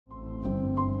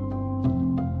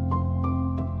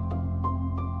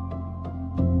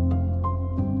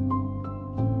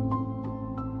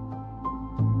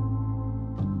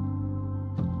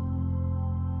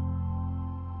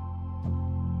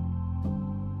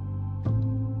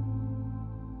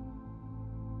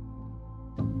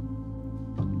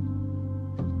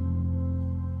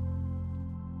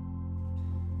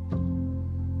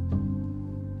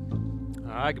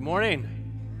right, good morning.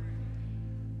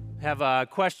 Have a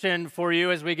question for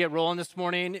you as we get rolling this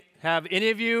morning. Have any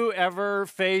of you ever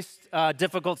faced a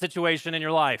difficult situation in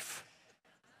your life?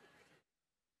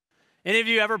 Any of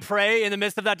you ever pray in the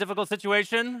midst of that difficult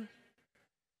situation?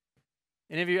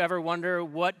 Any of you ever wonder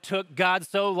what took God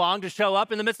so long to show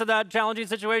up in the midst of that challenging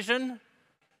situation?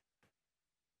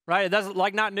 Right, that's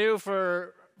like not new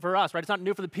for us, right? It's not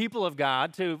new for the people of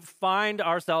God to find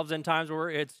ourselves in times where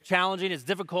it's challenging, it's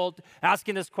difficult,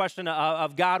 asking this question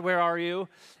of God, where are you?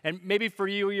 And maybe for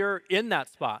you, you're in that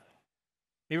spot.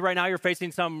 Maybe right now you're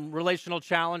facing some relational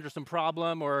challenge or some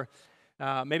problem or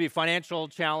maybe financial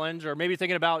challenge, or maybe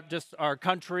thinking about just our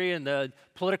country and the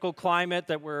political climate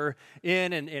that we're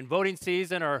in voting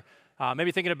season, or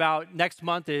maybe thinking about next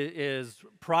month is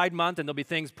Pride Month and there'll be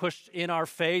things pushed in our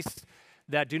face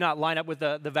that do not line up with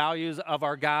the values of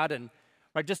our God, and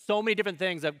right, just so many different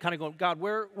things that kind of go, God,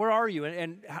 where are you,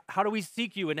 and how do we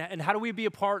seek you, and how do we be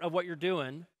a part of what you're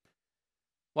doing?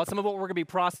 Well, some of what we're going to be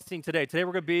processing today. Today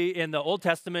we're going to be in the Old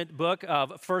Testament book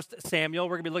of 1 Samuel.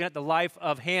 We're going to be looking at the life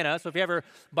of Hannah. So if you have your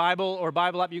Bible or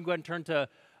Bible app, you can go ahead and turn to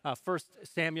 1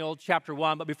 Samuel chapter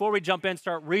 1. But before we jump in,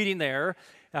 start reading there,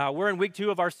 we're in week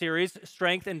 2 of our series,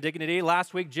 Strength and Dignity.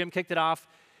 Last week, Jim kicked it off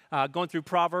going through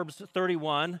Proverbs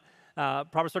 31.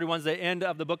 Proverbs 31 is the end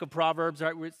of the book of Proverbs.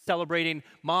 Right? We're celebrating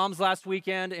moms last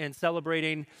weekend and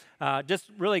celebrating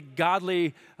just really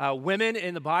godly women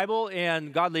in the Bible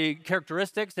and godly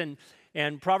characteristics.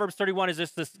 And Proverbs 31 is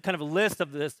just this kind of a list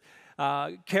of this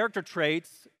character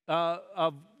traits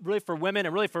of really for women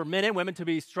and really for men and women to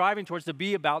be striving towards, to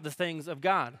be about the things of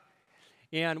God.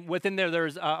 And within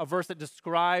there's a verse that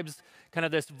describes kind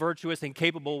of this virtuous and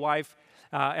capable wife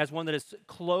as one that has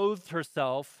clothed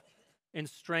herself in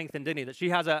strength and dignity, that she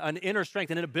has an inner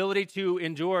strength and an ability to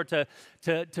endure, to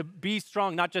be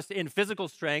strong, not just in physical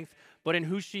strength, but in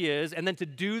who she is, and then to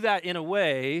do that in a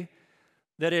way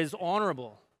that is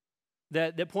honorable,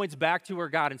 that points back to her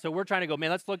God. And so we're trying to go,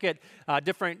 man, let's look at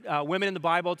different women in the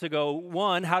Bible to go,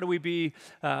 one, how do we be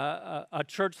a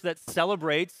church that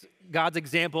celebrates God's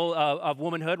example of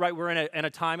womanhood, right? We're in a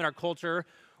time in our culture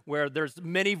where there's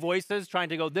many voices trying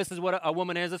to go, this is what a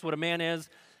woman is, this is what a man is.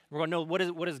 We're going to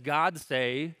know, what does God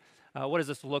say? What does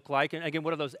this look like? And again,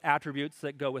 what are those attributes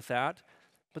that go with that?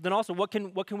 But then also, what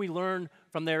can we learn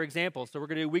from their examples? So we're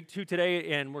going to do week 2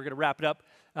 today, and we're going to wrap it up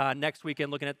next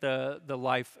weekend looking at the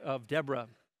life of Deborah.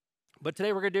 But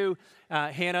today we're going to do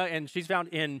Hannah, and she's found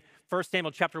in 1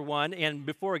 Samuel chapter 1. And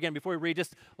before we read,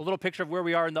 just a little picture of where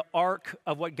we are in the arc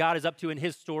of what God is up to in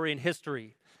his story and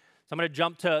history. So I'm going to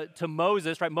jump to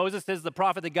Moses, right? Moses is the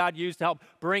prophet that God used to help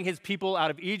bring his people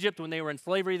out of Egypt when they were in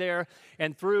slavery there.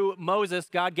 And through Moses,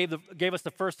 God gave us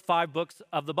the first 5 books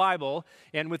of the Bible.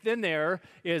 And within there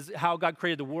is how God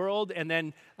created the world, and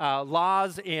then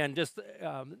laws and just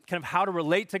kind of how to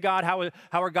relate to God, how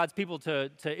are God's people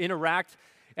to interact.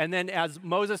 And then as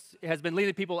Moses has been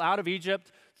leading people out of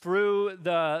Egypt through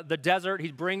the desert,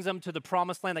 he brings them to the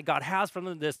promised land that God has for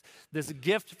them, this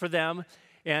gift for them.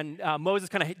 And Moses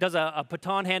kind of does a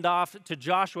baton handoff to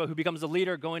Joshua, who becomes the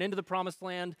leader going into the promised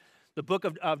land. The book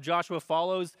of Joshua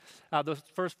follows those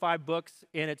first 5 books,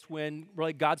 and it's when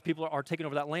really God's people are taking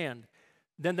over that land.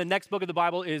 Then the next book of the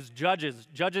Bible is Judges.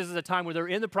 Judges is a time where they're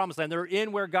in the promised land. They're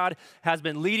in where God has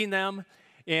been leading them.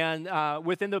 And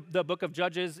within the book of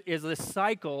Judges is this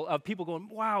cycle of people going,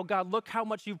 wow, God, look how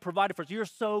much you've provided for us. You're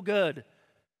so good.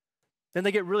 Then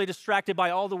they get really distracted by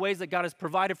all the ways that God has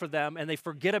provided for them, and they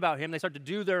forget about him. They start to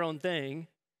do their own thing.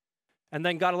 And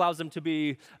then God allows them to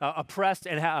be oppressed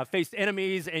and face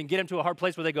enemies and get them to a hard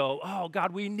place where they go, oh,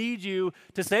 God, we need you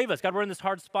to save us. God, we're in this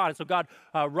hard spot. And so God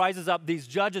rises up these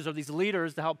judges or these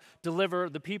leaders to help deliver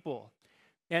the people.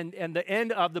 And the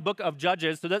end of the book of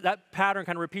Judges, so that pattern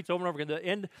kind of repeats over and over again. The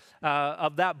end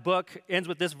of that book ends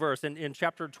with this verse in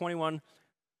chapter 21,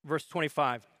 verse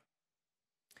 25.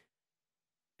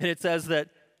 And it says that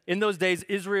in those days,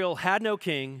 Israel had no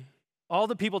king. All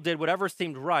the people did whatever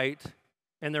seemed right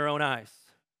in their own eyes.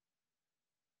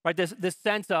 Right, this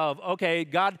sense of, okay,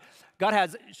 God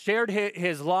has shared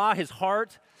his law, his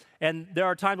heart, and there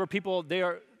are times where people,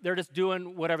 they're just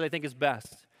doing whatever they think is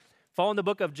best. Following the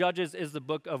book of Judges is the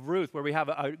book of Ruth, where we have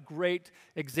a great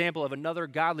example of another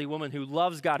godly woman who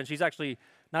loves God, and she's actually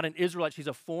not an Israelite, she's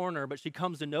a foreigner, but she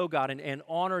comes to know God and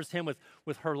honors him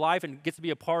with her life and gets to be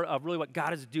a part of really what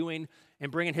God is doing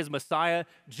and bringing his Messiah,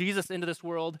 Jesus, into this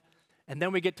world. And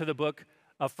then we get to the book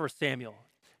of 1 Samuel.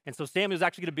 And so Samuel is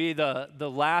actually going to be the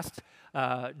last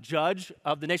judge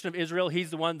of the nation of Israel.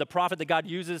 He's the prophet that God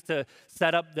uses to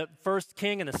set up the first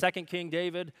king and the second king,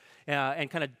 David, and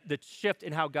kind of the shift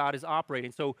in how God is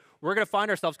operating. So we're going to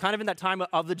find ourselves kind of in that time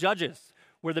of the judges,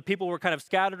 where the people were kind of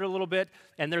scattered a little bit,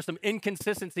 and there's some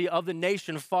inconsistency of the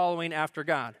nation following after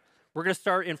God. We're going to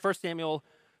start in 1 Samuel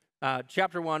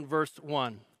chapter 1, verse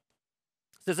 1.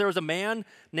 It says, there was a man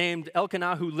named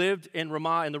Elkanah who lived in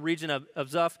Ramah in the region of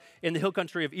Zuph in the hill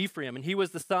country of Ephraim. And he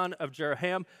was the son of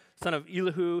Jeroham, son of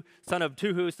Elihu, son of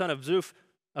Tuhu, son of Zuph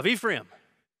of Ephraim.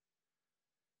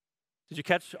 Did you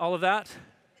catch all of that?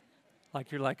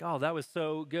 Like you're like, oh, that was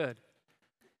so good.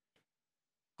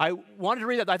 I wanted to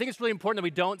read that. I think it's really important that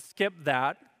we don't skip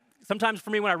that. Sometimes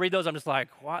for me when I read those, I'm just like,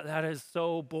 what? That is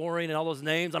so boring and all those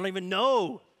names. I don't even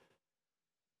know.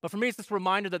 But for me, it's this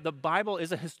reminder that the Bible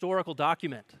is a historical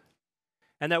document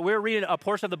and that we're reading a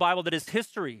portion of the Bible that is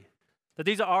history, that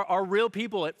these are real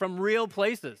people from real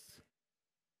places.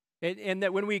 And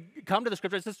that when we come to the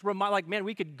scripture, it's just remind, like, man,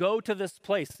 we could go to this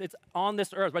place. It's on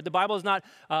this earth, right? The Bible is not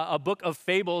a book of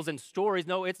fables and stories.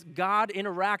 No, it's God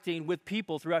interacting with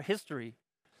people throughout history,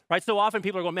 right? So often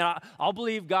people are going, man, I'll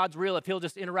believe God's real if he'll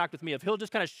just interact with me, if he'll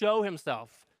just kind of show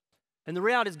himself. And the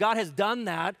reality is God has done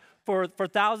that for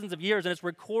thousands of years, and it's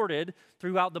recorded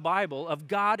throughout the Bible of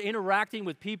God interacting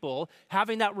with people,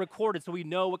 having that recorded so we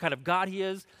know what kind of God he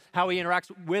is, how he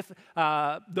interacts with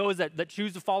those that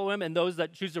choose to follow him and those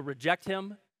that choose to reject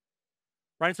him.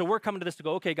 Right? And so we're coming to this to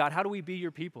go, okay, God, how do we be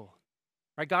your people?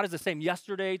 Right? God is the same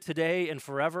yesterday, today, and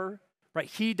forever. Right?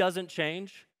 He doesn't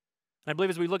change. And I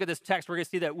believe as we look at this text, we're going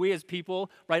to see that we as people,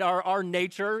 right, our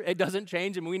nature, it doesn't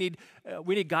change, and we need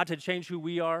God to change who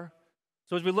we are.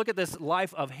 So as we look at this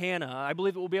life of Hannah, I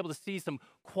believe that we'll be able to see some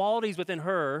qualities within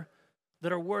her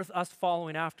that are worth us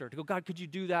following after. To go, God, could you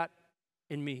do that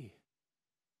in me?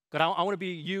 God, I want to be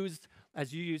used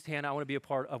as you used Hannah. I want to be a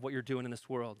part of what you're doing in this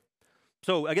world.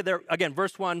 So again,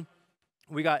 verse 1,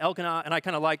 we got Elkanah, and I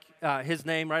kind of like his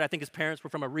name, right? I think his parents were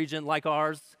from a region like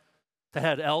ours that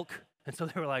had elk, and so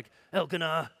they were like,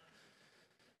 Elkanah.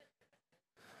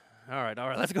 All right,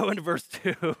 let's go into verse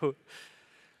 2.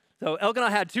 So Elkanah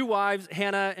had 2 wives,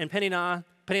 Hannah and Peninnah.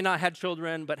 Peninnah had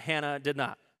children, but Hannah did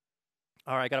not.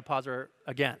 All right, got to pause her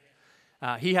again.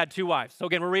 He had 2 wives. So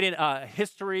again, we're reading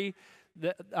history.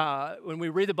 When we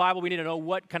read the Bible, we need to know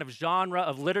what kind of genre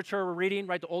of literature we're reading,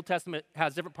 right? The Old Testament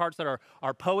has different parts that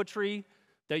are poetry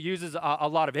that uses a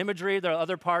lot of imagery. There are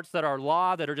other parts that are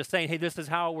law that are just saying, hey, this is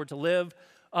how we're to live.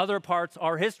 Other parts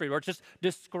are history. We're just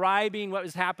describing what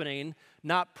is happening,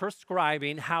 not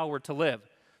prescribing how we're to live.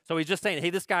 So he's just saying,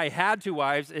 hey, this guy had 2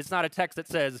 wives. It's not a text that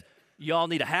says, y'all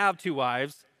need to have 2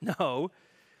 wives. No.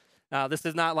 This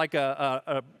is not like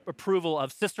a approval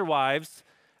of sister wives.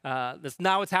 That's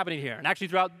not what's happening here. And actually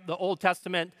throughout the Old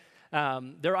Testament,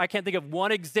 I can't think of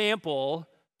one example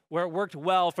where it worked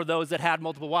well for those that had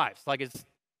multiple wives. Like it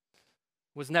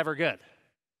was never good.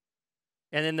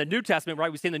 And in the New Testament, right,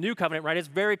 we see in the New Covenant, right, it's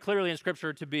very clearly in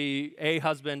Scripture to be a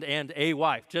husband and a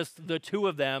wife. Just the 2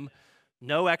 of them,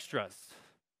 no extras.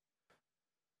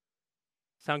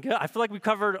 Sound good? I feel like we've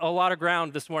covered a lot of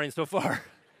ground this morning so far.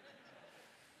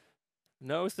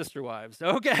 No sister wives.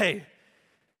 Okay.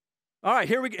 All right,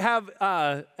 here we have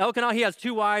Elkanah. He has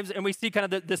 2 wives, and we see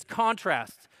kind of this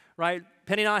contrast, right?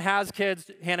 Peninnah has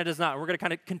kids, Hannah does not. We're going to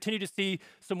kind of continue to see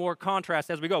some more contrast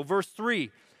as we go. Verse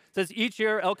 3 says, each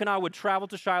year Elkanah would travel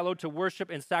to Shiloh to worship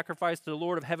and sacrifice to the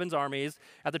Lord of heaven's armies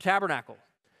at the tabernacle.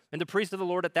 And the priests of the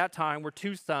Lord at that time were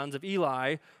 2 sons of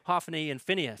Eli, Hophni and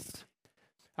Phinehas.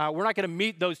 We're not going to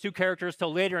meet those 2 characters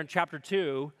till later in chapter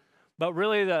 2, but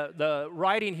really the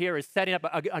writing here is setting up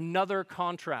another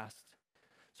contrast.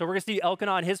 So we're going to see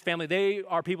Elkanah and his family. They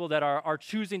are people that are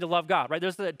choosing to love God, right?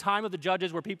 There's the time of the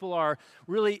judges where people are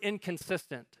really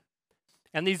inconsistent.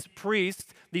 And these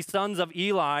priests, these sons of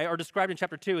Eli, are described in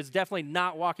chapter 2 as definitely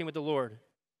not walking with the Lord.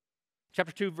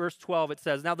 Chapter 2, verse 12, it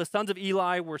says, now the sons of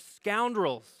Eli were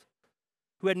scoundrels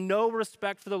who had no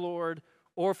respect for the Lord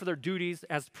or for their duties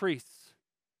as priests.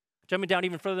 Jumping down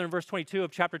even further in verse 22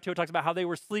 of chapter 2, it talks about how they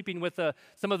were sleeping with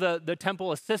some of the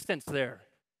temple assistants there,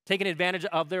 taking advantage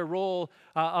of their role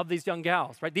of these young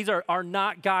gals, right? These are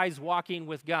not guys walking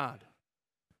with God.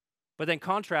 But then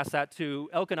contrast that to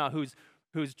Elkanah,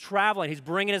 who's traveling. He's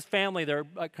bringing his family. They're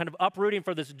kind of uprooting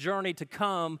for this journey to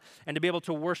come and to be able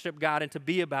to worship God and to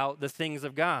be about the things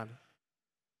of God.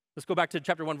 Let's go back to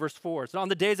chapter 1, verse 4. So on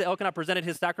the days that Elkanah presented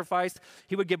his sacrifice,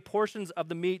 he would give portions of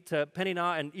the meat to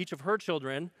Peninnah and each of her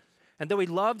children. And though he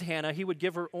loved Hannah, he would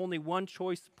give her only one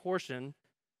choice portion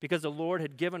because the Lord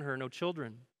had given her no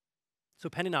children. So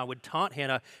Peninnah would taunt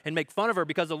Hannah and make fun of her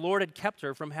because the Lord had kept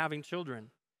her from having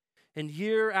children. And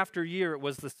year after year it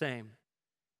was the same.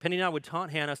 Peninnah would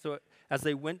taunt Hannah as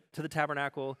they went to the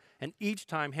tabernacle, and each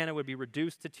time Hannah would be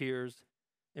reduced to tears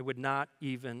and would not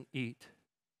even eat.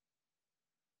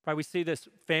 Right? We see this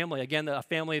family, again, a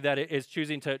family that is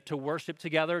choosing to worship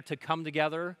together, to come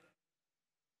together,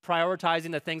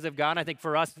 prioritizing the things of God. And I think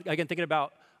for us, again, thinking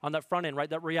about on that front end, right,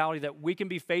 that reality that we can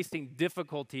be facing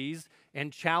difficulties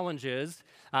and challenges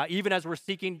even as we're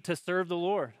seeking to serve the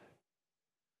Lord.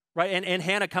 Right? And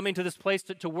Hannah coming to this place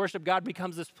to worship God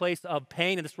becomes this place of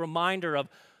pain and this reminder of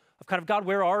kind of, God,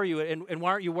 where are you and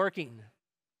why aren't you working?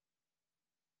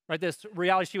 Right? This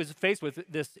reality she was faced with,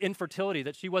 this infertility,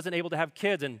 that she wasn't able to have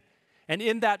kids. And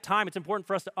in that time, it's important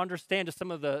for us to understand just some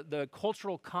of the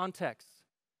cultural context.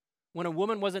 When a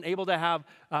woman wasn't able to have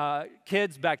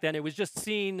kids back then, it was just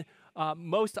seen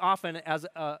most often as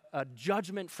a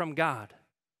judgment from God.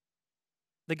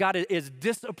 That God is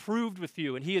disapproved with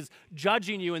you and He is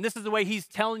judging you. And this is the way He's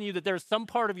telling you that there's some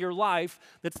part of your life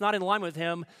that's not in line with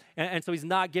Him. And so He's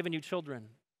not giving you children.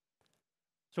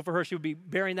 So for her, she would be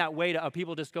bearing that weight of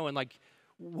people just going like,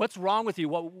 what's wrong with you?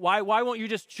 Why won't you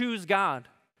just choose God?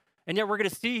 And yet we're going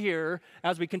to see here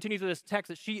as we continue through this text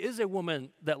that she is a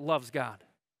woman that loves God.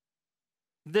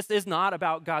 This is not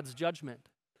about God's judgment.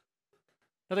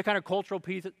 Another kind of cultural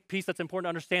piece that's important to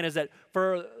understand is that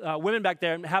for women back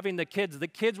there, having the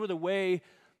kids were the way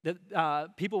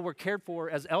that people were cared for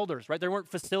as elders, right? There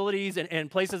weren't facilities and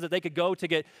places that they could go to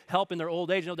get help in their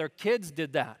old age. No, their kids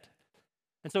did that.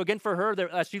 And so again, for her,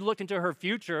 as she looked into her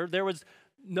future, there was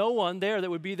no one there that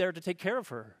would be there to take care of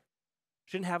her.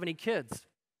 She didn't have any kids.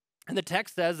 And the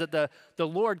text says that the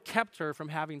Lord kept her from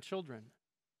having children.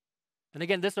 And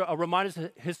again, this is a reminder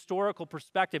of historical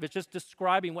perspective. It's just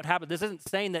describing what happened. This isn't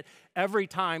saying that every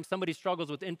time somebody struggles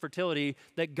with infertility,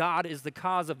 that God is the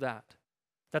cause of that.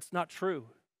 That's not true.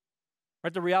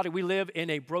 Right? The reality, we live in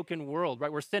a broken world,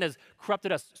 right? Where sin has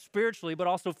corrupted us spiritually, but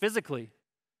also physically.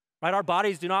 Right? Our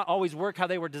bodies do not always work how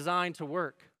they were designed to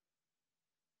work.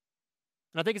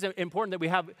 And I think it's important that we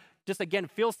have, just again,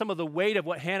 feel some of the weight of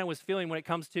what Hannah was feeling when it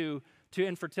comes to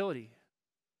infertility.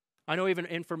 I know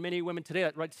even for many women today,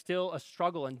 right, still a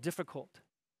struggle and difficult.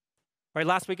 Right,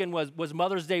 last weekend was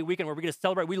Mother's Day weekend where we're going to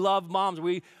celebrate. We love moms.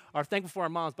 We are thankful for our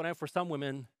moms, but I know for some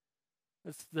women,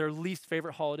 it's their least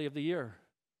favorite holiday of the year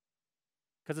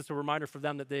because it's a reminder for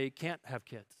them that they can't have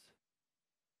kids.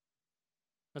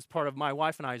 That's part of my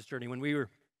wife and I's journey. When we were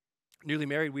newly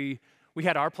married, we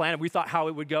had our plan, and we thought how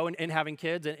it would go in having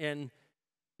kids, and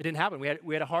it didn't happen.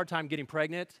 We had a hard time getting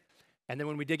pregnant, and then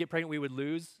when we did get pregnant, we would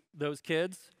lose those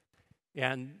kids.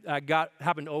 And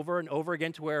happened over and over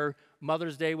again to where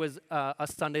Mother's Day was a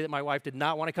Sunday that my wife did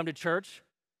not want to come to church.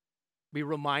 Be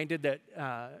reminded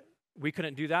that we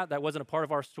couldn't do that. That wasn't a part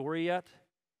of our story yet.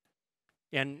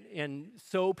 And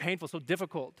so painful, so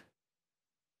difficult.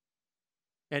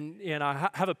 And I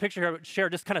have a picture here to share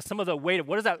just kind of some of the weight of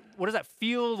what does that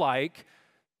feel like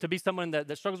to be someone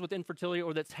that struggles with infertility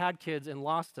or that's had kids and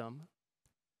lost them.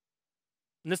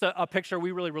 And this is a picture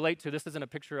we really relate to. This isn't a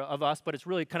picture of us, but it's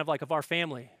really kind of like of our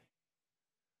family.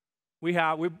 We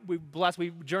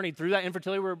journeyed through that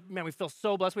infertility. We feel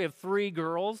so blessed. We have 3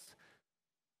 girls,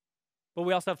 but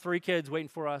we also have 3 kids waiting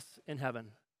for us in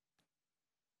heaven.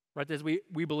 Right? As we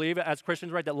believe as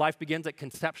Christians, right, that life begins at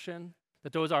conception,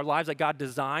 that those are lives that God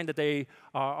designed, that they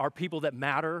are people that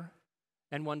matter,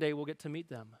 and one day we'll get to meet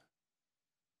them.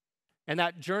 And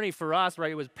that journey for us,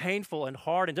 right, it was painful and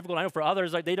hard and difficult. I know for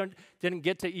others, like they didn't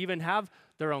get to even have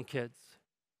their own kids.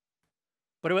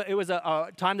 But it was a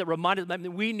time that reminded them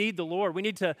that we need the Lord. We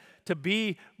need to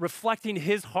be reflecting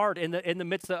His heart in the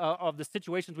midst of the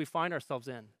situations we find ourselves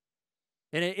in.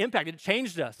 And it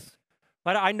changed us.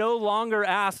 But I no longer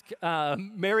ask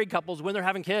married couples when they're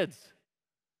having kids.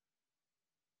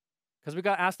 Because we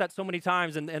got asked that so many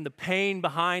times, and the pain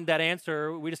behind that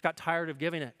answer, we just got tired of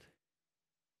giving it.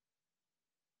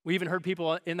 We even heard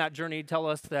people in that journey tell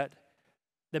us that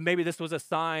maybe this was a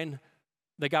sign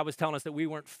that God was telling us that we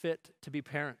weren't fit to be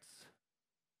parents.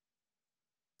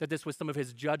 That this was some of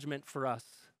His judgment for us.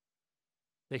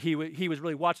 That He was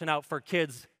really watching out for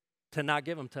kids to not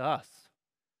give them to us.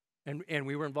 And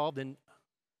we were involved in,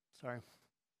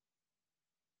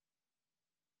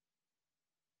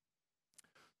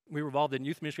 we were involved in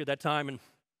youth ministry at that time and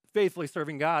faithfully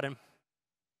serving God and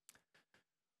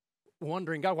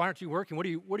wondering, God, why aren't you working? What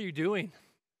are you doing?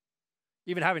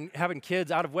 Even having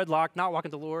kids out of wedlock, not walking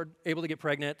to the Lord, able to get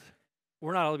pregnant.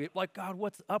 We're not able to be like, God,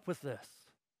 what's up with this?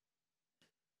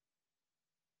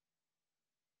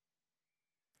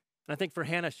 And I think for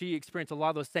Hannah, she experienced a lot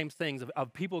of those same things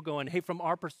of people going, hey, from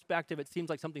our perspective, it seems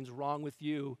like something's wrong with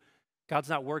you. God's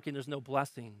not working. There's no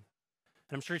blessing.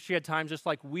 And I'm sure she had times just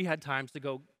like we had times to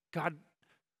go, God,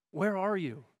 where are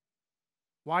you?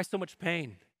 Why so much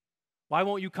pain? Why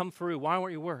won't you come through? Why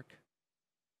won't you work?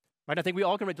 Right? I think we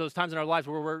all can relate to those times in our lives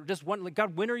where we're just wondering,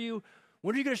 God, when are you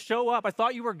When are you going to show up? I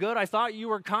thought you were good. I thought you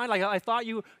were kind. Like I thought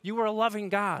you were a loving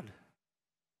God.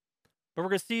 But we're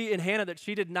going to see in Hannah that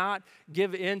she did not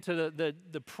give in to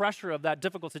the pressure of that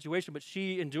difficult situation, but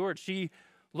she endured. She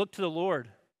looked to the Lord,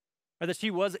 or that she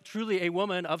was truly a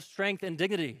woman of strength and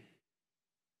dignity.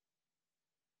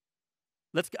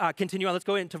 Let's continue on. Let's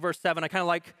go into verse 7. I kind of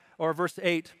like, or verse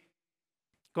 8.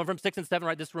 Going from 6 and 7,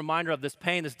 right, this reminder of this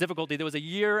pain, this difficulty. There was a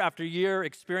year after year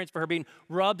experience for her being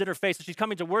rubbed in her face. So she's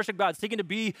coming to worship God, seeking to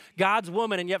be God's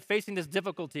woman, and yet facing this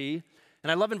difficulty.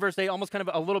 And I love in verse 8 almost kind of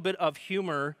a little bit of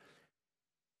humor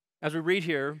as we read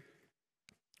here,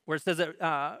 where it says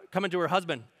that coming to her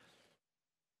husband,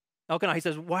 Elkanah, he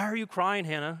says, "Why are you crying,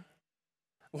 Hannah?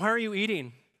 Why are you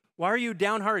eating? Why are you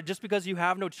downhearted just because you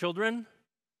have no children?"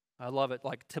 I love it,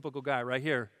 like typical guy right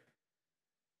here.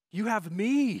 "You have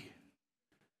me.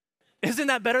 Isn't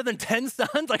that better than 10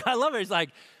 sons?" Like, I love it. He's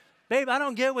like, "Babe, I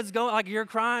don't get what's going, like you're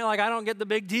crying, like I don't get the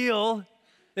big deal,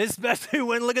 especially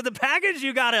when look at the package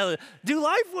you gotta do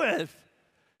life with."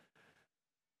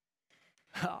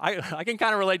 I can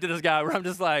kind of relate to this guy where I'm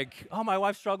just like, "Oh, my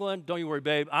wife's struggling. Don't you worry,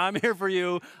 babe. I'm here for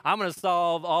you. I'm gonna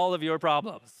solve all of your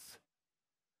problems."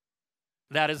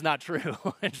 That is not true,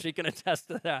 and she can attest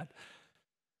to that.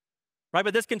 Right,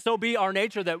 but this can so be our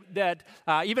nature that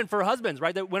even for husbands,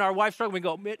 right, that when our wife's struggling, we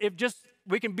go, if just,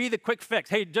 we can be the quick fix.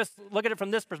 Hey, just look at it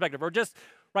from this perspective, or just,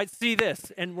 right, see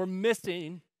this. And we're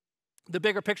missing the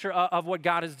bigger picture of what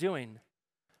God is doing.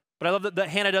 But I love that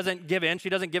Hannah doesn't give in. She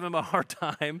doesn't give him a hard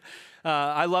time.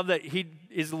 I love that he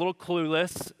is a little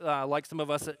clueless, like some of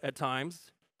us at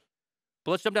times.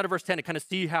 But let's jump down to verse 10 and kind of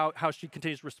see how she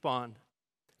continues to respond.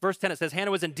 Verse 10, it says,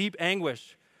 "Hannah was in deep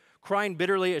anguish, crying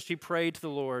bitterly as she prayed to the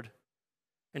Lord.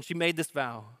 And she made this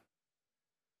vow: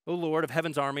 'O Lord of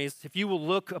heaven's armies, if you will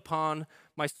look upon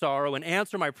my sorrow and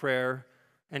answer my prayer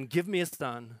and give me a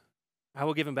son, I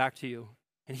will give him back to you,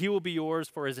 and he will be yours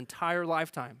for his entire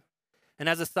lifetime. And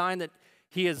as a sign that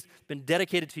he has been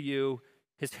dedicated to you,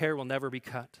 his hair will never be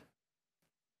cut.'"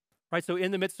 Right, so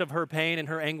in the midst of her pain and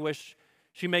her anguish,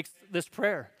 she makes this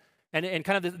prayer and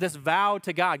kind of this vow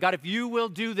to God. God, if you will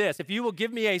do this, if you will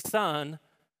give me a son,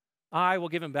 I will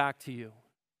give him back to you.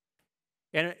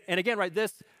 And again, right,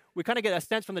 this, we kind of get a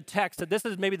sense from the text that this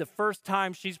is maybe the first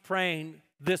time she's praying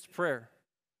this prayer.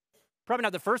 Probably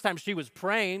not the first time she was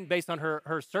praying based on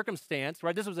her circumstance,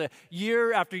 right? This was a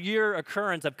year after year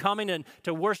occurrence of coming in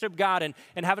to worship God and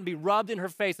having to be rubbed in her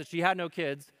face that she had no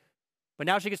kids. But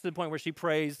now she gets to the point where she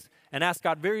prays and asks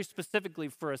God very specifically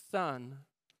for a son.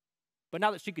 But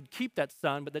not that she could keep that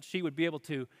son, but that she would be able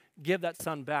to give that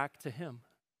son back to him,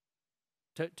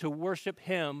 to worship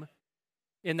him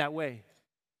in that way.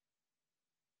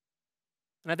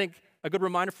 And I think a good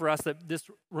reminder for us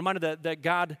that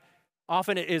God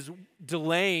often is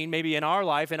delaying maybe in our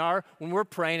life, when we're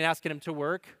praying and asking him to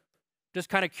work. Just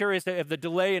kind of curious if the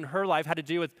delay in her life had to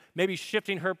do with maybe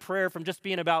shifting her prayer from just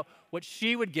being about what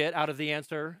she would get out of the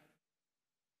answer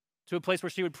to a place where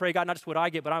she would pray, God, not just what I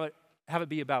get, but I would have it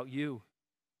be about you.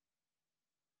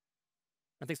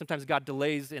 I think sometimes God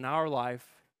delays in our life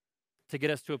to get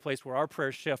us to a place where our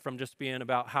prayers shift from just being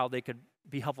about how they could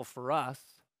be helpful for us.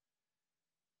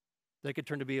 They could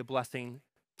turn to be a blessing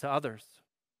to others.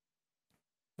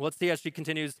 Well, let's see as she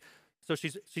continues. So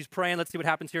she's praying. Let's see what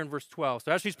happens here in verse 12.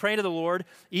 So as she's praying to the Lord,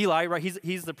 Eli, right,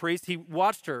 he's the priest, he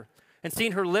watched her, and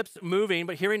seeing her lips moving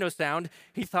but hearing no sound,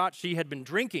 he thought she had been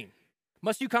drinking.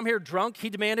 "Must you come here drunk?"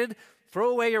 he demanded. "Throw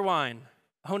away your wine."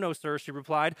 "Oh no, sir," she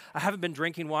replied. "I haven't been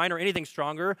drinking wine or anything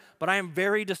stronger, but I am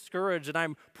very discouraged and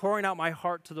I'm pouring out my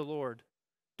heart to the Lord.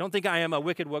 Don't think I am a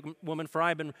wicked woman, for I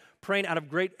have been praying out of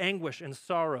great anguish and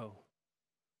sorrow."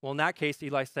 "Well, in that case,"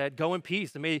 Eli said, "go in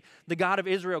peace, and may the God of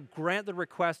Israel grant the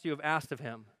request you have asked of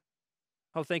him."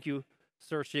 "Oh, thank you,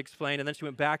 sir," she explained, and then she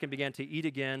went back and began to eat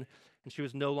again, and she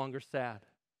was no longer sad.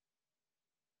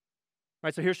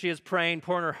 Right, so here she is praying,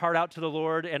 pouring her heart out to the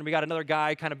Lord, and we got another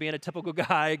guy kind of being a typical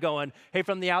guy going, "Hey,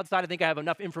 from the outside, I think I have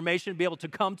enough information to be able to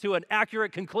come to an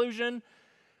accurate conclusion."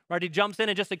 Right, he jumps in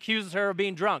and just accuses her of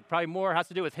being drunk. Probably more has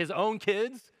to do with his own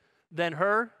kids than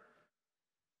her.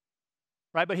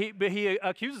 Right, but he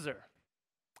accuses her.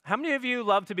 How many of you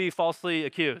love to be falsely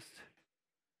accused?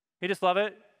 You just love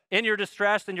it? In your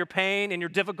distress, in your pain, in your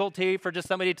difficulty, for just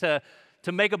somebody to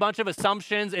make a bunch of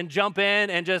assumptions and jump in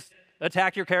and just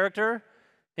attack your character?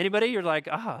 Anybody? You're like,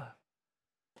 I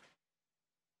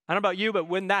don't know about you, but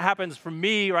when that happens for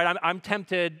me, right, I'm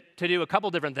tempted to do a couple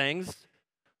different things.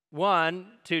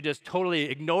 One, to just totally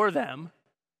ignore them.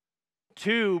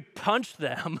 Two, punch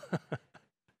them.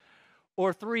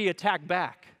 Or three, attack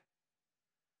back.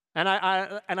 And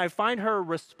I find her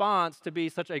response to be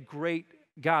such a great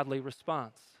godly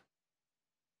response.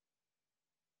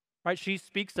 right? She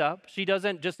speaks up. She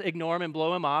doesn't just ignore him and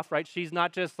blow him off, right? She's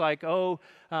not just like, oh,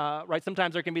 right?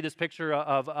 Sometimes there can be this picture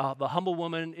of a humble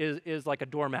woman is like a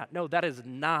doormat. No, that is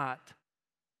not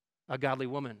a godly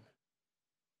woman,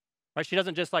 right? She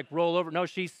doesn't just like roll over. No,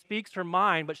 she speaks her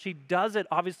mind, but she does it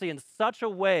obviously in such a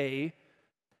way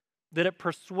that it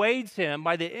persuades him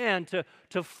by the end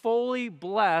to fully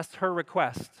bless her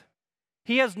request.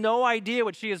 He has no idea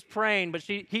what she is praying, but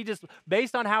he just,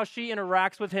 based on how she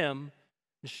interacts with him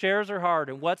and shares her heart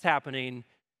and what's happening,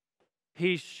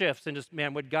 he shifts and just,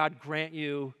 man, would God grant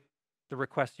you the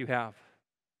request you have?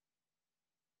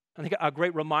 I think a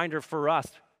great reminder for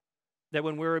us that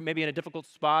when we're maybe in a difficult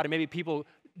spot and maybe people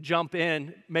jump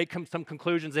in, make some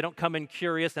conclusions, they don't come in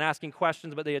curious and asking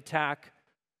questions, but they attack.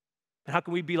 And how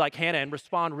can we be like Hannah and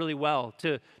respond really well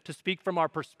to speak from our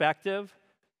perspective,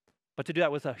 but to do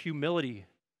that with a humility,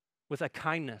 with a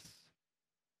kindness,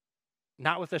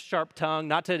 not with a sharp tongue,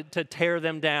 not to tear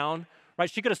them down, right?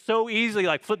 She could have so easily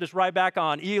like flipped this right back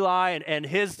on Eli and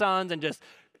his sons and just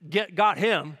got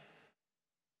him,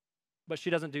 but she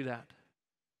doesn't do that.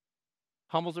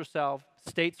 Humbles herself,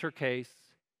 states her case,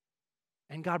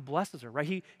 and God blesses her,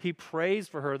 right? He prays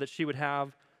for her that she would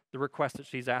have the request that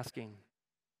she's asking.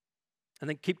 And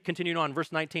then keep continuing on,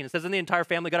 verse 19. It says, then the entire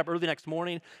family got up early the next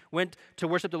morning, went to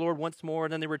worship the Lord once more,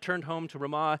 and then they returned home to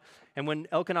Ramah. And when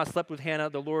Elkanah slept with Hannah,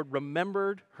 the Lord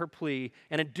remembered her plea,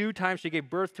 and in due time she gave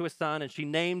birth to a son, and she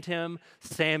named him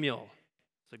Samuel.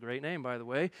 It's a great name, by the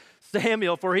way.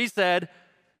 Samuel, for he said,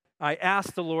 I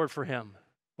asked the Lord for him,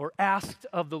 or asked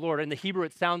of the Lord. In the Hebrew,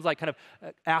 it sounds like kind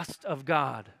of asked of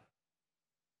God.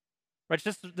 Right? It's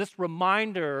just this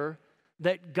reminder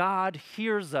that God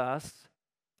hears us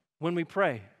when we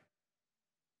pray.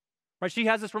 Right? She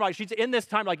has this reminder. She's in this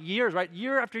time, like years, right?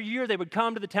 Year after year, they would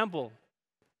come to the temple.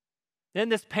 Then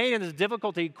this pain and this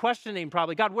difficulty, questioning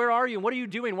probably, God, where are you? And what are you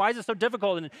doing? Why is it so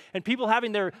difficult? And people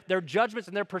having their judgments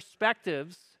and their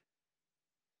perspectives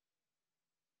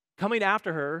coming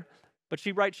after her. But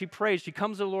she prays, she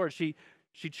comes to the Lord, she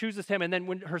chooses him. And then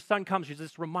when her son comes, she's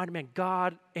just reminded, man,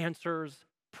 God answers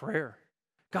prayer.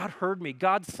 God heard me.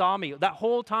 God saw me. That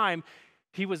whole time,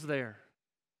 he was there.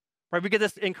 Right, we get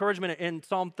this encouragement in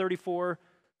Psalm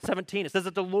 34:17. It says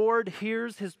that the Lord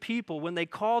hears his people when they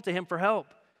call to him for help.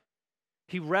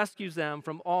 He rescues them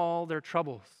from all their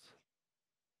troubles.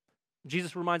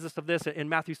 Jesus reminds us of this in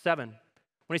Matthew 7,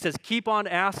 when he says, keep on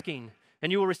asking, and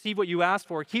you will receive what you ask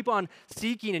for. Keep on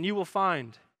seeking, and you will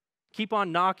find. Keep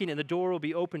on knocking, and the door will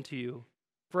be open to you.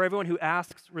 For everyone who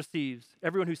asks receives.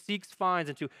 Everyone who seeks finds,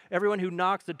 and to everyone who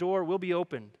knocks, the door will be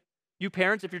opened. You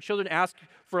parents, if your children ask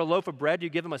for a loaf of bread, do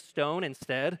you give them a stone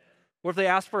instead? Or if they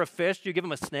ask for a fish, do you give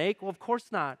them a snake? Well, of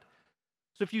course not.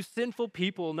 So if you sinful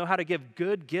people know how to give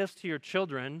good gifts to your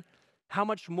children, how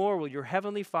much more will your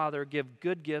heavenly Father give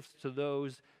good gifts to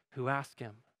those who ask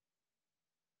him?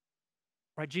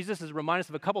 Right? Jesus is reminding us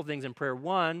of a couple of things in prayer.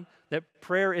 One, that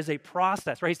prayer is a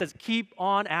process, right? He says, keep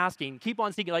on asking, keep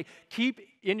on seeking, like keep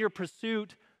in your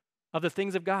pursuit of the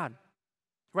things of God.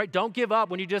 Right? Don't give up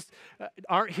when you just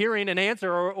aren't hearing an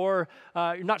answer or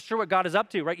you're not sure what God is up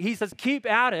to, right? He says, keep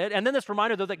at it. And then this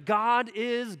reminder, though, that God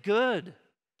is good,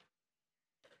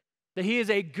 that he is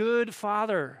a good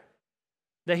father,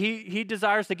 that he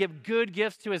desires to give good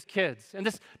gifts to his kids. And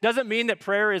this doesn't mean that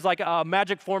prayer is like a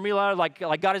magic formula, like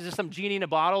God is just some genie in a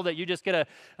bottle that you just get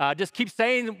to just keep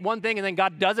saying one thing and then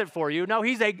God does it for you. No,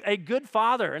 he's a good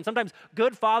father. And sometimes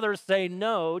good fathers say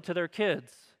no to their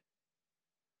kids.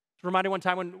 Reminded one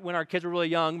time when our kids were really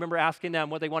young, remember asking them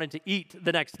what they wanted to eat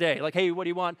the next day. Like, hey, what do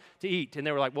you want to eat? And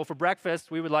they were like, well, for breakfast,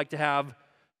 we would like to have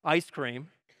ice cream.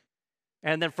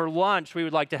 And then for lunch, we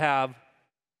would like to have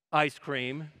ice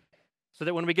cream so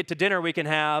that when we get to dinner, we can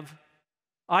have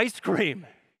ice cream.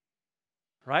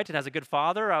 Right? And as a good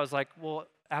father, I was like, well,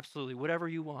 absolutely, whatever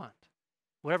you want.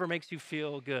 Whatever makes you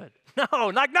feel good.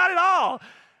 No, like not at all.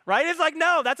 Right? It's like,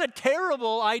 no, that's a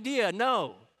terrible idea.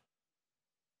 No.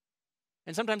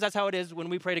 And sometimes that's how it is when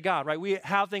we pray to God, right? We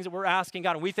have things that we're asking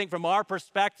God, and we think from our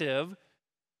perspective,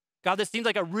 God, this seems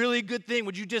like a really good thing.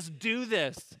 Would you just do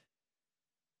this?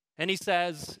 And he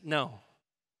says, no.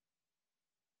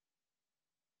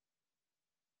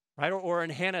 Right? Or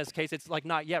in Hannah's case, it's like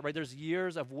not yet, right? There's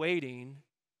years of waiting,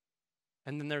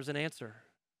 and then there's an answer.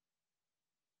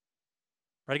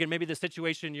 Right? Again, maybe the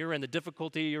situation you're in, the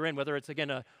difficulty you're in, whether it's, again,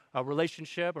 a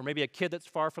relationship or maybe a kid that's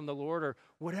far from the Lord or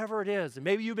whatever it is. And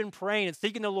maybe you've been praying and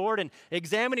seeking the Lord and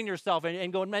examining yourself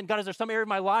and going, man, God, is there some area of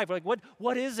my life? Like,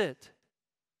 what is it?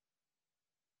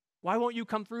 Why won't you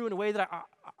come through in a way that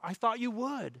I thought you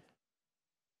would?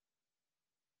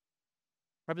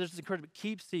 Right? But there's this encouragement.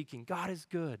 Keep seeking. God is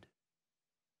good.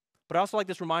 But I also like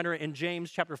this reminder in James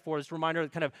chapter 4, this reminder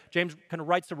that James kind of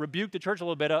writes to rebuke the church a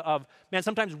little bit of, man,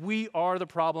 sometimes we are the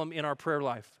problem in our prayer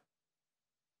life.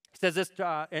 He says this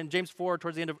in James 4,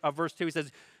 towards the end of verse 2, he says,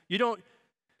 you don't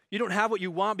have what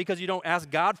you want because you don't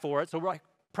ask God for it. So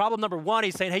problem number one,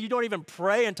 he's saying, hey, you don't even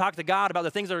pray and talk to God about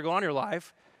the things that are going on in your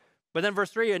life. But then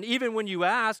verse 3, and even when you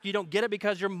ask, you don't get it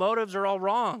because your motives are all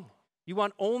wrong. You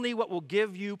want only what will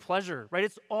give you pleasure, right?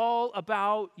 It's all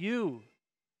about you.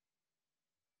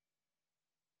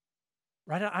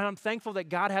 Right? And I'm thankful that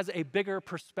God has a bigger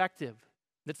perspective,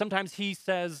 that sometimes he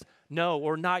says no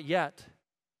or not yet.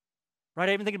 Right?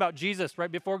 I even think about Jesus,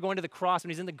 right, before going to the cross, when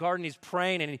he's in the garden, he's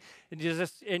praying, and he's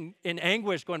just in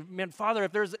anguish going, man, Father,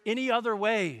 if there's any other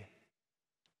way,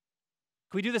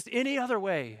 can we do this any other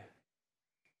way?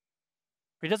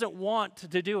 He doesn't want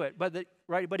to do it,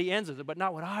 but he ends with it, but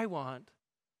not what I want,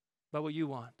 but what you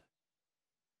want.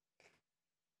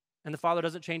 And the Father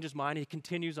doesn't change his mind. He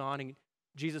continues on, and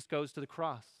Jesus goes to the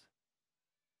cross.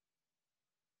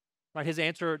 Right? His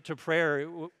answer to prayer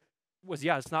was,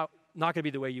 yeah, it's not going to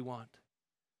be the way you want.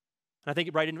 And I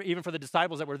think, right, even for the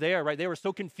disciples that were there, right, they were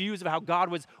so confused about how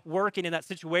God was working in that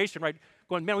situation, right,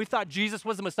 going, man, we thought Jesus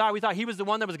was the Messiah. We thought he was the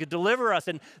one that was going to deliver us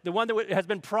and the one that has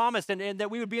been promised and that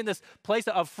we would be in this place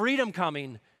of freedom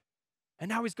coming. And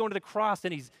now he's going to the cross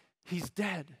and he's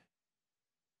dead,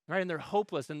 right, and they're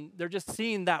hopeless and they're just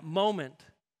seeing that moment.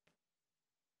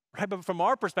 Right, but from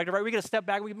our perspective, right, we got to step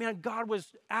back. Man, God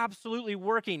was absolutely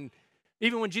working.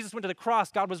 Even when Jesus went to the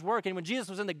cross, God was working. When Jesus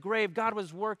was in the grave, God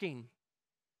was working.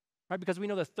 Right, because we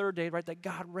know the third day, right, that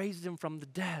God raised him from the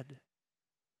dead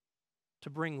to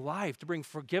bring life, to bring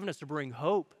forgiveness, to bring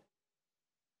hope.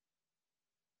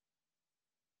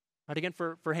 Right, again,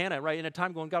 for Hannah, right, in a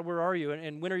time going, God, where are you?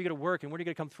 And when are you going to work? And when are you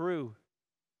going to come through?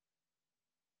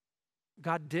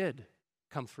 God did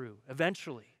come through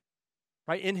eventually.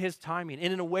 Right, in his timing,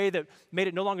 and in a way that made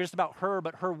it no longer just about her,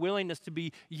 but her willingness to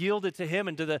be yielded to him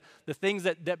and to the things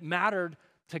that mattered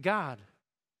to God.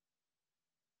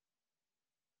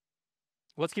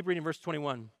 Let's keep reading verse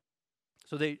 21.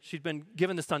 So she's been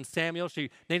given the son Samuel.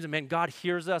 She names him, man, God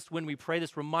hears us when we pray.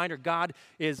 This reminder, God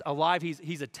is alive.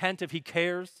 He's attentive. He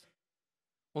cares.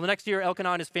 Well, the next year,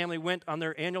 Elkanah and his family went on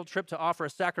their annual trip to offer a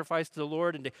sacrifice to the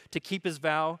Lord and to keep his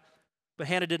vow, but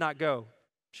Hannah did not go.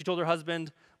 She told her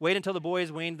husband, wait until the boy is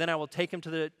weaned, then I will take him to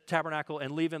the tabernacle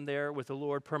and leave him there with the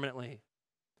Lord permanently.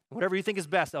 Whatever you think is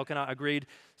best, Elkanah agreed.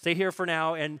 Stay here for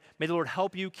now, and may the Lord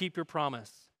help you keep your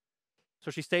promise.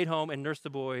 So she stayed home and nursed the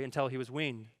boy until he was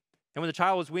weaned. And when the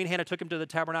child was weaned, Hannah took him to the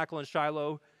tabernacle in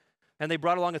Shiloh, and they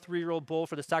brought along a 3-year-old bull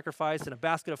for the sacrifice and a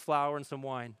basket of flour and some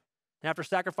wine. And after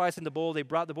sacrificing the bull, they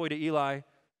brought the boy to Eli.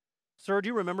 Sir, do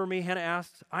you remember me? Hannah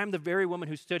asked. I am the very woman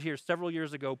who stood here several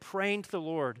years ago praying to the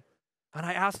Lord. And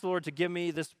I asked the Lord to give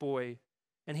me this boy,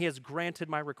 and he has granted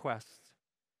my request.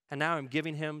 And now I'm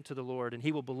giving him to the Lord, and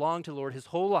he will belong to the Lord his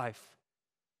whole life.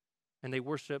 And they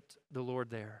worshiped the Lord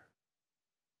there.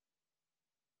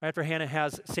 Right after Hannah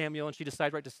has Samuel, and she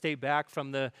decides, right, to stay back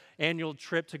from the annual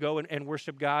trip to go and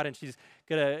worship God, and she's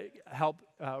going to help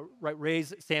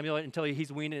raise Samuel until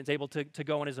he's weaned and is able to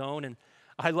go on his own. And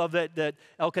I love that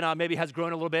Elkanah maybe has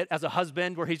grown a little bit as a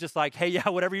husband, where he's just like, hey, yeah,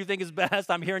 whatever you think is best,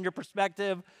 I'm hearing your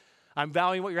perspective. I'm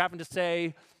valuing what you're having to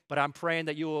say, but I'm praying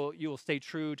that you will stay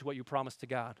true to what you promised to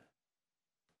God,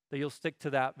 that you'll stick to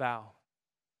that vow.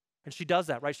 And she does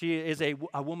that, right? She is a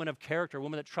woman of character, a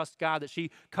woman that trusts God, that she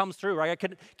comes through, right? I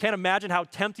can't imagine how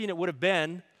tempting it would have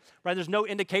been, right? There's no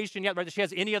indication yet, right, that she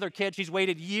has any other kids. She's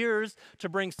waited years to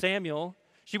bring Samuel.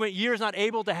 She went years not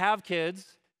able to have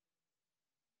kids,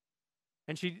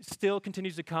 and she still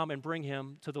continues to come and bring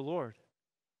him to the Lord.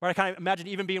 Right, I kind of imagine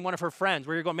even being one of her friends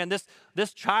where you're going, man,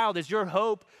 this child is your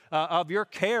hope of your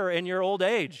care in your old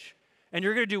age. And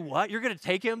you're going to do what? You're going to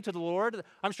take him to the Lord?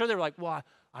 I'm sure they were like, well,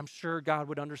 I'm sure God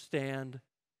would understand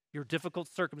your difficult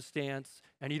circumstance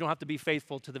and you don't have to be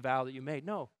faithful to the vow that you made.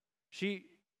 No, she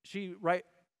right,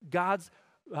 God's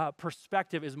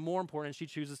perspective is more important and she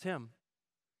chooses him.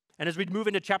 And as we move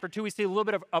into chapter 2, we see a little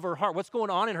bit of her heart. What's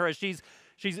going on in her as she's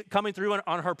coming through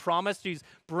on her promise. She's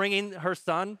bringing her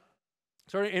son.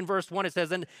 So in verse 1, it says,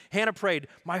 then Hannah prayed,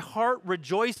 my heart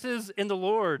rejoices in the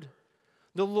Lord.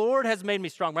 The Lord has made me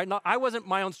strong, right? I wasn't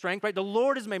my own strength, right? The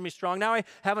Lord has made me strong. Now I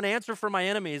have an answer for my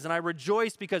enemies, and I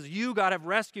rejoice because you, God, have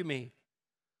rescued me.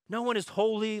 No one is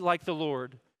holy like the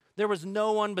Lord. There was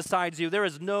no one besides you. There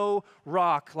is no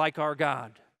rock like our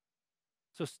God.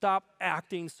 So stop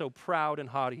acting so proud and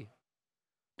haughty.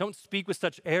 Don't speak with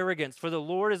such arrogance, for the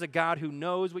Lord is a God who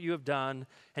knows what you have done,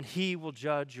 and he will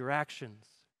judge your actions.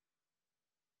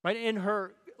 Right, in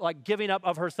her giving up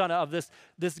of her son, of this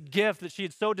gift that she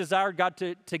had so desired God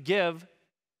to give,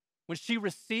 when she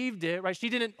received it, right, she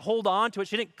didn't hold on to it.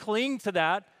 She didn't cling to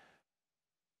that.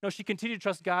 No, she continued to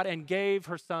trust God and gave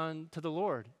her son to the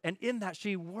Lord. And in that,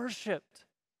 she worshiped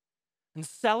and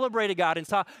celebrated God and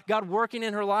saw God working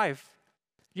in her life.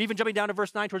 Even jumping down to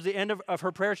verse 9, towards the end of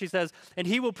her prayer, she says, and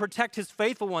he will protect his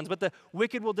faithful ones, but the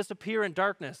wicked will disappear in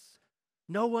darkness.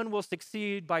 No one will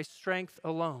succeed by strength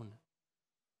alone.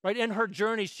 Right? In her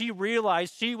journey, she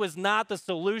realized she was not the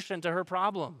solution to her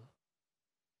problem.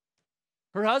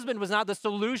 Her husband was not the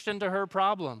solution to her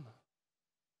problem.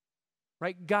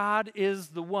 Right? God is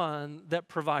the one that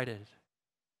provided.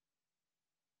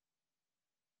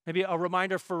 Maybe a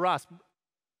reminder for us,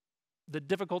 the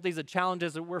difficulties, the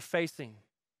challenges that we're facing.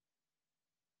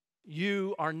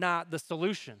 You are not the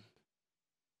solution.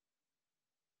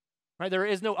 Right? There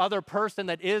is no other person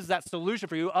that is that solution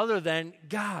for you other than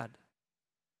God.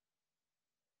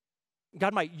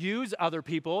 God might use other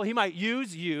people. He might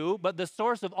use you, but the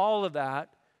source of all of that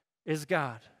is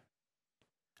God.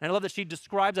 And I love that she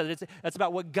describes that. It's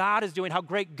about what God is doing, how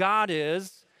great God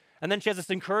is. And then she has this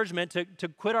encouragement to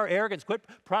quit our arrogance, quit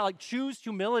pride, like choose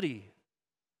humility.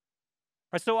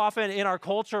 Right, so often in our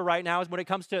culture right now, when it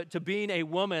comes to being a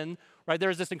woman, right,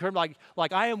 there's this encouragement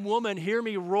like I am woman, hear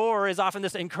me roar is often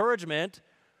this encouragement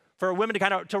for women to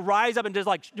kind of to rise up and just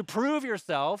like to prove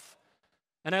yourself.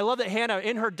 And I love that Hannah,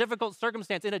 in her difficult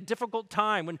circumstance, in a difficult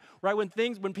time,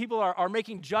 when people are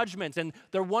making judgments and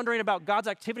they're wondering about God's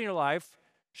activity in her life,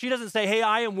 she doesn't say, hey,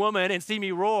 I am woman and see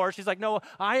me roar. She's like, no,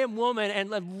 I am woman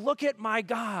and look at my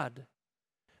God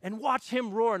and watch him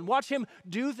roar and watch him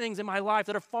do things in my life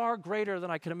that are far greater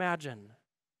than I could imagine.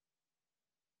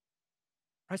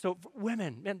 Right, so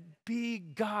women, man, be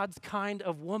God's kind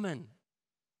of woman.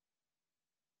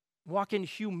 Walk in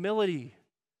humility.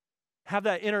 Have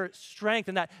that inner strength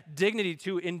and that dignity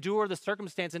to endure the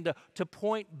circumstance and to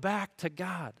point back to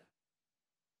God.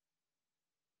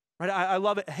 Right? I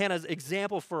love Hannah's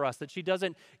example for us, that she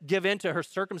doesn't give in to her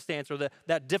circumstance or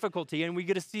that difficulty, and we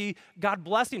get to see God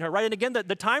blessing her, right? And again, the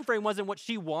time frame wasn't what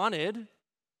she wanted,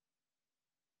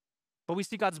 but we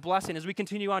see God's blessing as we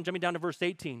continue on, jumping down to verse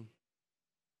 18.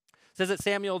 It says that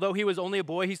Samuel, though he was only a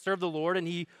boy, he served the Lord, and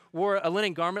he wore a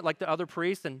linen garment like the other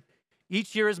priests, and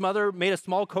each year his mother made a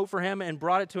small coat for him and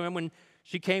brought it to him when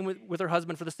she came with her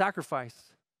husband for the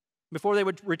sacrifice. Before they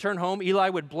would return home, Eli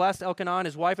would bless Elkanah,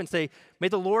 his wife, and say, may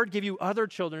the Lord give you other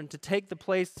children to take the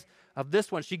place of this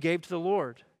one she gave to the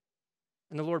Lord.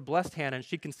 And the Lord blessed Hannah, and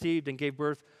she conceived and gave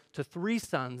birth to 3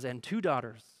 sons and 2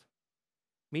 daughters.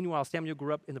 Meanwhile, Samuel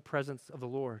grew up in the presence of the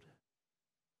Lord.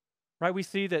 Right, we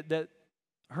see that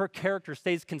her character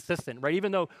stays consistent, right?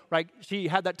 Even though, right, she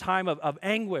had that time of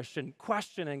anguish and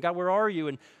question, and God, where are you?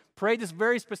 And prayed this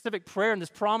very specific prayer and this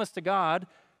promise to God,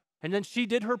 and then she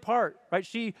did her part, right?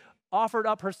 She offered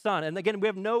up her son. And again, we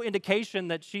have no indication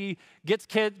that she gets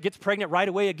pregnant right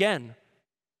away again,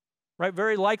 right?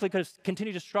 Very likely could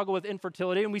continue to struggle with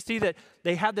infertility. And we see that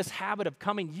they had this habit of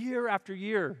coming year after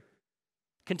year,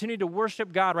 continue to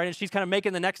worship God, right? And she's kind of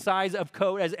making the next size of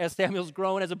coat as Samuel's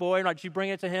growing as a boy, right? She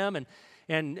bringing it to him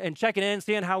and checking in,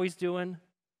 seeing how he's doing.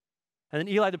 And then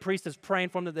Eli the priest is praying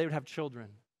for them that they would have children.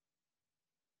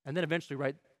 And then eventually,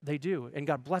 right, they do. And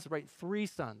God blessed, right, 3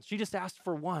 sons. She just asked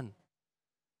for 1.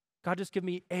 God, just give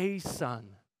me a son,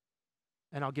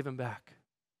 and I'll give him back.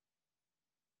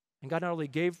 And God not only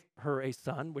gave her a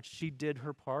son, which she did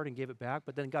her part and gave it back,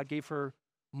 but then God gave her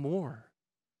more.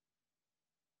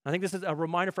 I think this is a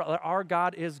reminder for our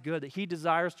God is good, that he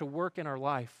desires to work in our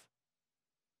life.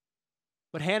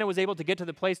 But Hannah was able to get to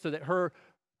the place so that her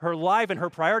life and her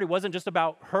priority wasn't just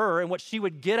about her and what she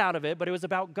would get out of it, but it was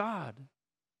about God.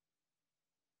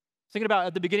 Thinking about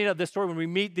at the beginning of this story when we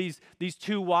meet these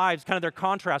 2 wives, kind of their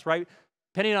contrast, right?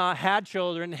 Peninnah had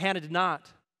children, Hannah did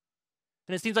not.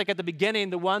 And it seems like at the beginning,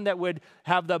 the one that would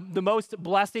have the most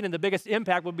blessing and the biggest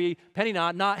impact would be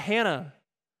Peninnah, not Hannah.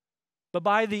 But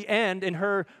by the end, in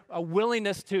her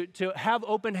willingness to have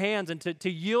open hands and to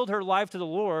yield her life to the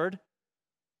Lord,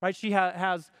 right? She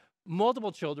has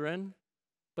multiple children,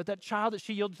 but that child that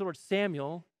she yielded towards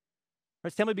Samuel,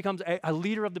 right? Samuel becomes a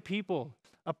leader of the people,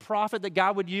 a prophet that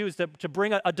God would use to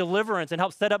bring a deliverance and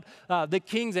help set up the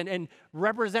kings and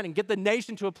represent and get the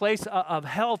nation to a place of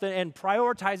health and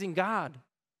prioritizing God.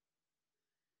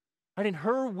 Right? And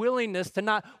her willingness to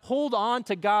not hold on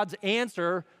to God's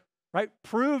answer, right,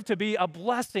 proved to be a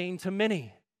blessing to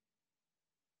many.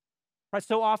 Right?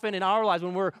 So often in our lives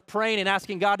when we're praying and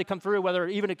asking God to come through, whether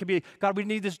even it could be, God, we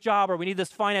need this job or we need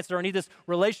this finance or I need this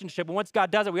relationship. And once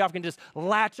God does it, we often just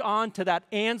latch on to that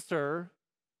answer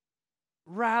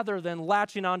rather than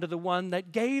latching on to the one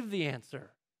that gave the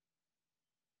answer.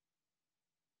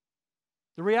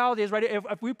 The reality is, right,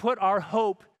 if we put our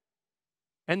hope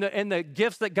And the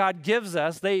gifts that God gives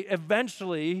us, they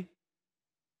eventually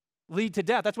lead to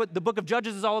death. That's what the book of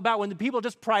Judges is all about. When the people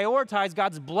just prioritize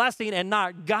God's blessing and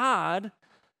not God,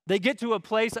 they get to a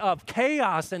place of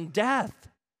chaos and death.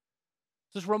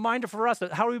 Just a reminder for us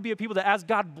that how do we be a people that as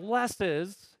God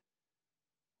blesses,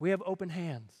 we have open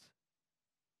hands.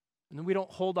 And then we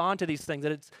don't hold on to these things,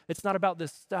 that it's not about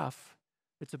this stuff.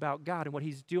 It's about God and what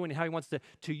he's doing and how he wants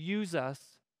to use us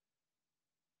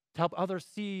to help others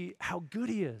see how good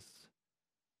he is,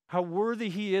 how worthy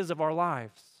he is of our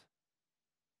lives.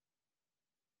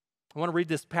 I want to read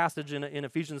this passage in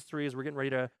Ephesians 3 as we're getting ready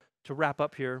to wrap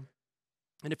up here.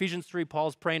 In Ephesians 3,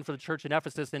 Paul's praying for the church in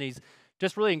Ephesus, and he's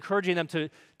just really encouraging them to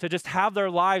just have their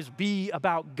lives be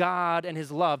about God and his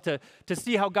love, to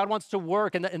see how God wants to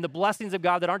work and the blessings of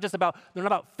God that aren't just about, they're not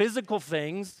about physical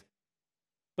things,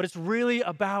 but it's really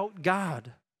about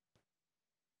God.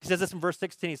 He says this in verse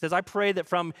 16. He says, I pray that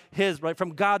from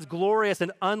God's glorious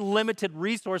and unlimited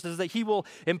resources, that he will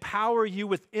empower you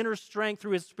with inner strength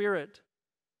through his Spirit.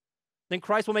 Then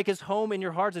Christ will make his home in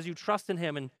your hearts as you trust in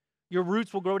him, and your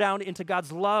roots will grow down into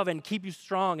God's love and keep you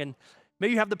strong. And may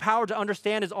you have the power to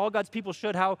understand, as all God's people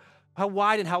should, how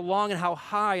wide and how long and how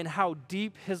high and how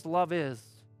deep his love is.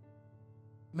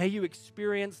 May you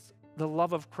experience the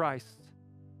love of Christ,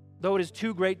 though it is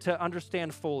too great to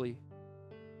understand fully.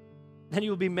 Then you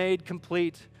will be made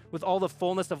complete with all the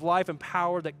fullness of life and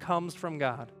power that comes from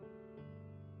God.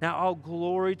 Now all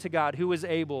glory to God, who is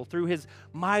able, through his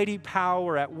mighty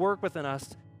power at work within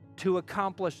us, to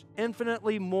accomplish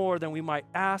infinitely more than we might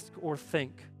ask or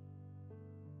think.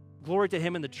 Glory to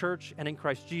him in the church and in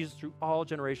Christ Jesus through all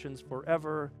generations,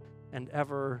 forever and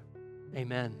ever.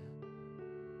 Amen.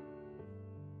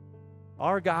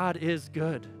 Our God is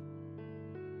good.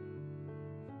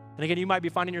 And again, you might be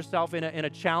finding yourself in a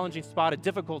challenging spot, a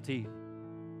difficulty.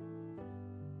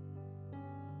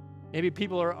 Maybe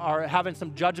people are having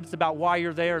some judgments about why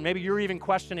you're there, and maybe you're even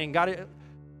questioning, God,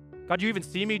 do you even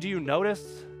see me? Do you notice?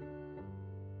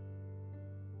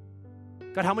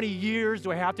 God, how many years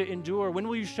do I have to endure? When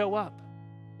will you show up?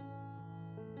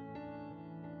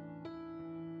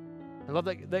 I love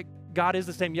that God is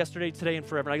the same yesterday, today, and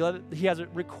forever. And I love that he has it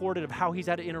recorded of how he's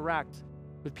had to interact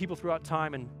with people throughout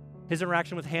time, and his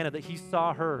interaction with Hannah, that he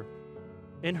saw her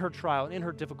in her trial, in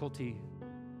her difficulty,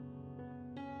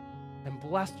 and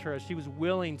blessed her as she was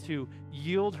willing to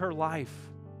yield her life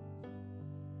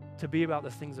to be about the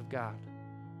things of God.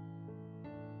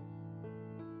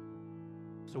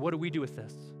 So what do we do with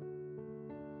this?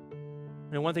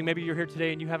 And one thing, maybe you're here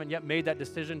today and you haven't yet made that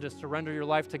decision to surrender your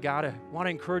life to God. I want to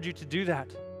encourage you to do that.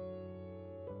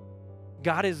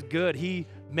 God is good. He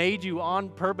made you on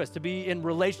purpose to be in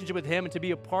relationship with him and to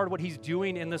be a part of what he's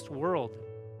doing in this world.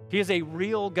 He is a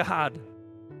real God.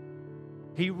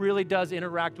 He really does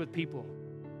interact with people.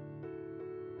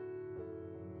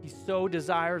 He so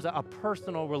desires a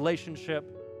personal relationship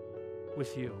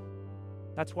with you.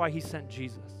 That's why he sent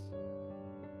Jesus.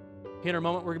 In a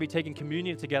moment, we're going to be taking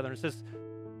communion together. And it's this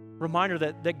reminder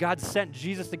that God sent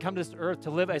Jesus to come to this earth to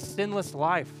live a sinless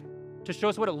life, to show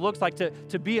us what it looks like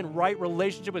to be in right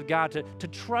relationship with God, to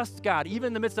trust God, even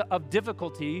in the midst of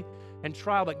difficulty and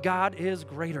trial. But God is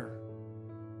greater.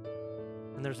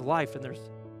 And there's life and there's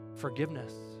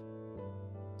forgiveness.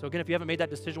 So again, if you haven't made that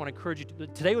decision, I want to encourage you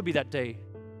today would be that day.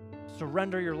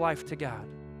 Surrender your life to God.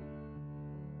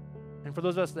 And for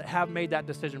those of us that have made that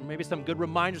decision, maybe some good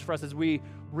reminders for us as we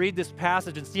read this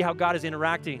passage and see how God is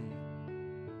interacting.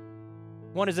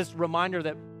 One is this reminder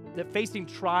that facing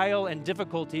trial and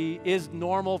difficulty is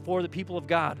normal for the people of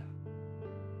God.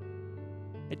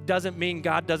 It doesn't mean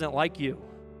God doesn't like you.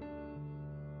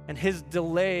 And his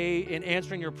delay in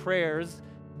answering your prayers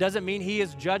doesn't mean he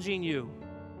is judging you.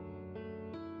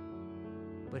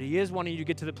 But he is wanting you to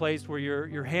get to the place where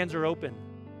your hands are open.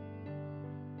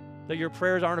 That your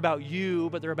prayers aren't about you,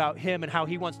 but they're about him and how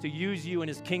he wants to use you in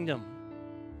his kingdom.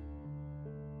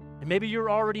 And maybe you're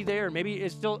already there. Maybe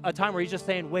it's still a time where he's just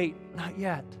saying, wait, not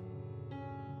yet.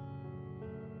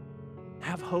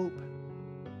 Have hope.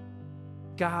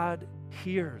 God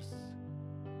hears.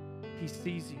 He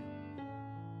sees you.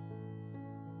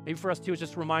 Maybe for us too, it's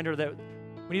just a reminder that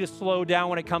we need to slow down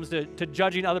when it comes to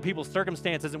judging other people's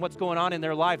circumstances and what's going on in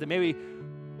their life. That maybe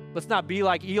let's not be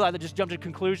like Eli that just jumped to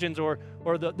conclusions, or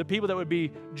the people that would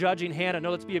be judging Hannah.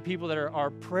 No, let's be a people that are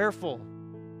prayerful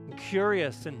and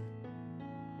curious and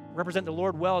represent the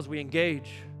Lord well as we engage.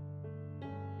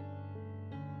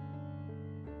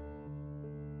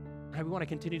 Right, we want to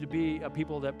continue to be a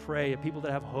people that pray, a people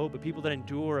that have hope, a people that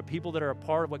endure, a people that are a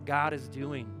part of what God is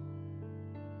doing.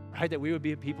 Right, that we would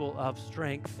be a people of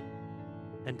strength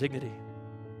and dignity.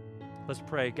 Let's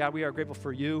pray. God, we are grateful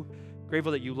for you,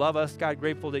 Grateful that you love us, God.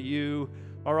 Grateful that you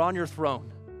are on your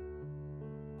throne.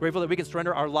 Grateful that we can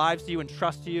surrender our lives to you and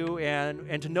trust you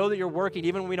and to know that you're working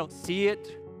even when we don't see it,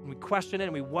 and we question it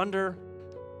and we wonder.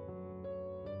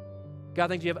 God,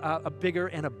 thank you have a bigger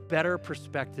and a better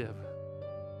perspective.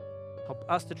 Help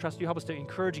us to trust you. Help us to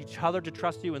encourage each other to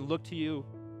trust you and look to you,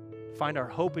 find our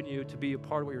hope in you to be a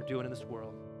part of what you're doing in this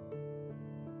world.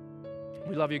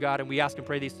 We love you, God, and we ask and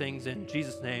pray these things in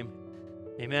Jesus' name.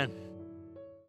 Amen.